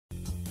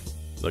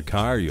The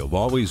car you've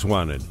always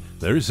wanted.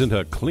 There isn't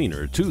a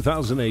cleaner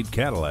 2008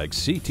 Cadillac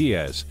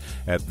CTS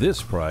at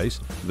this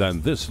price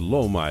than this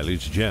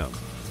low-mileage gem.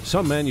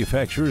 Some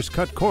manufacturers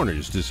cut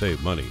corners to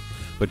save money,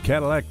 but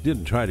Cadillac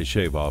didn't try to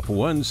shave off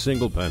one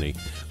single penny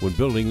when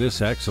building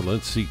this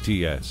excellent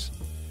CTS.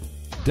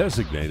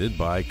 Designated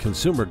by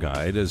Consumer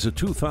Guide as a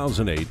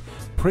 2008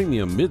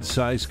 premium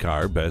mid-size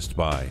car best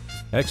buy,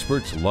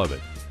 experts love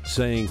it,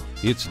 saying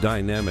its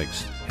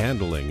dynamics,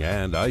 handling,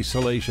 and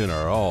isolation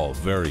are all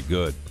very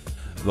good.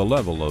 The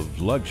level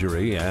of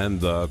luxury and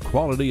the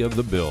quality of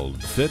the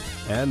build, fit,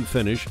 and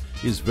finish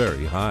is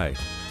very high,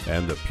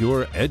 and the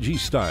pure edgy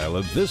style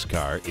of this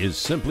car is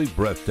simply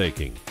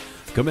breathtaking.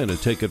 Come in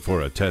and take it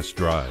for a test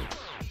drive.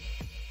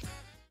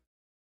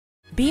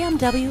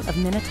 BMW of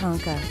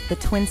Minnetonka, the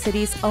Twin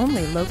Cities'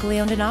 only locally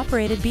owned and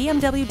operated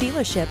BMW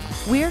dealership.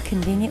 We're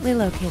conveniently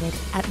located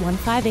at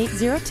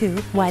 15802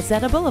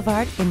 Wayzata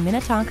Boulevard in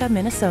Minnetonka,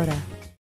 Minnesota.